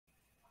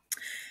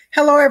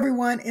Hello,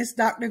 everyone. It's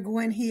Dr.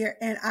 Gwen here,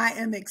 and I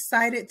am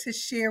excited to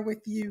share with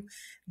you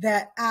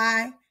that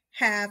I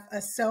have a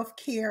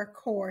self-care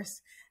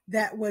course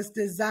that was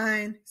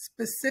designed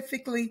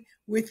specifically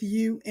with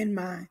you in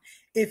mind.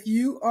 If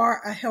you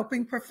are a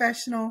helping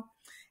professional,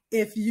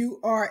 if you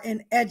are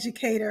an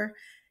educator,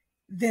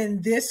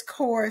 then this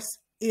course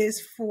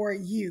is for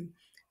you.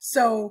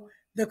 So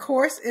the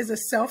course is a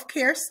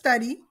self-care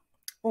study,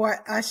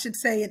 or I should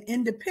say an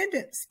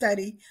independent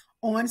study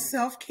on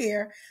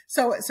self-care.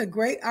 So it's a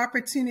great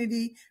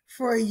opportunity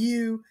for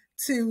you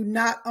to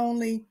not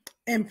only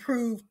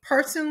improve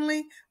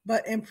personally,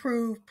 but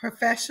improve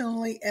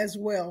professionally as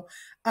well.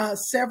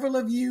 Several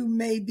of you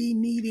may be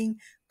needing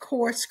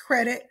course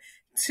credit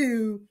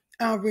to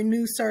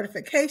renew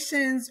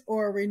certifications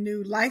or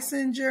renew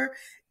licensure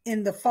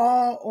in the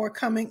fall or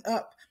coming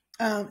up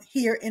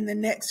here in the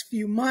next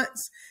few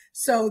months.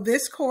 So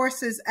this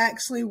course is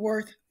actually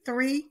worth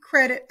 3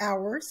 credit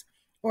hours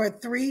or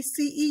 3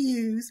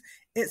 CEUs.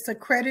 It's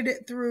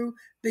accredited through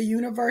the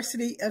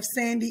University of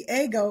San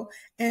Diego.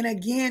 And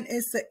again,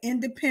 it's an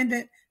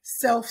independent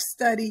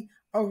self-study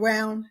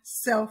around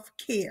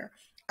self-care.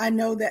 I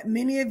know that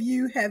many of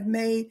you have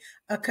made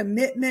a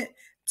commitment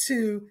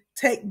to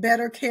take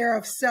better care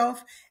of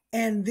self,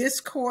 and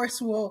this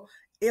course will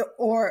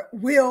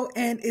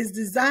and is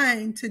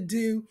designed to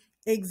do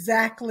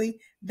exactly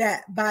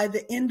that. By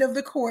the end of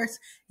the course,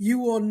 you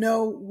will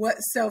know what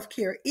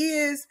self-care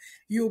is.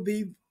 You'll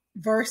be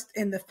versed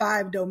in the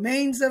 5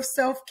 domains of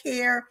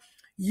self-care.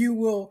 You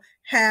will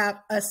have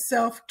a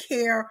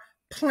self-care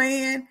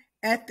plan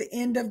at the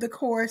end of the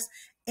course,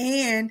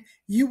 and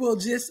you will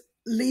just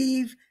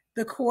leave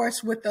the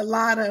course with a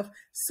lot of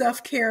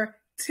self-care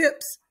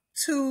tips,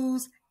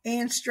 tools,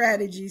 and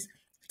strategies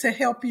to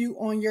help you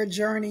on your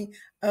journey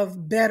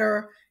of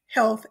better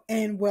health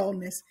and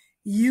wellness.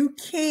 You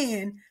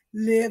can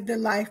live the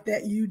life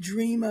that you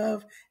dream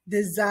of,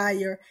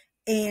 desire,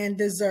 and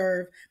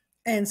deserve.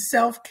 And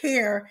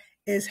self-care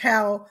is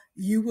how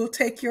you will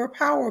take your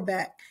power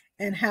back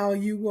and how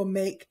you will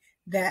make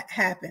that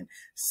happen.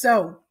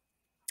 So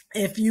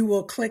if you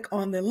will click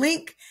on the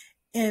link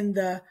in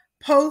the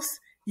post,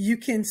 you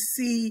can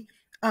see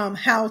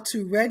how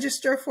to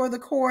register for the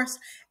course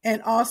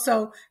and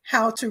also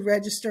how to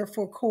register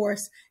for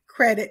course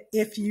credit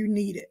if you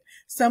need it.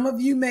 Some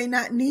of you may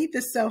not need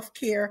the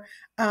self-care,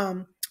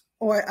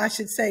 or I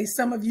should say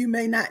some of you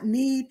may not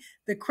need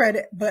the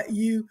credit, but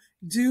you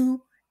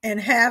do and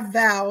have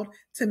vowed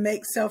to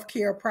make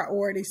self-care a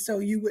priority. So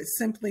you would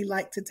simply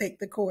like to take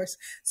the course.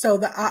 So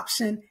the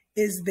option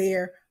is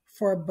there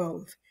for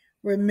both.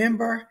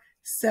 Remember,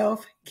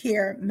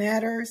 self-care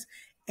matters,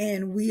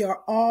 and we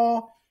are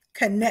all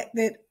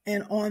connected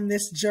and on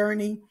this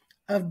journey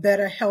of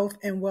better health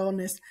and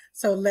wellness.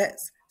 So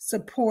let's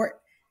support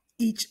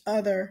each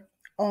other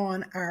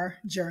on our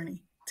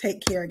journey.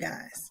 Take care,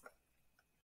 guys.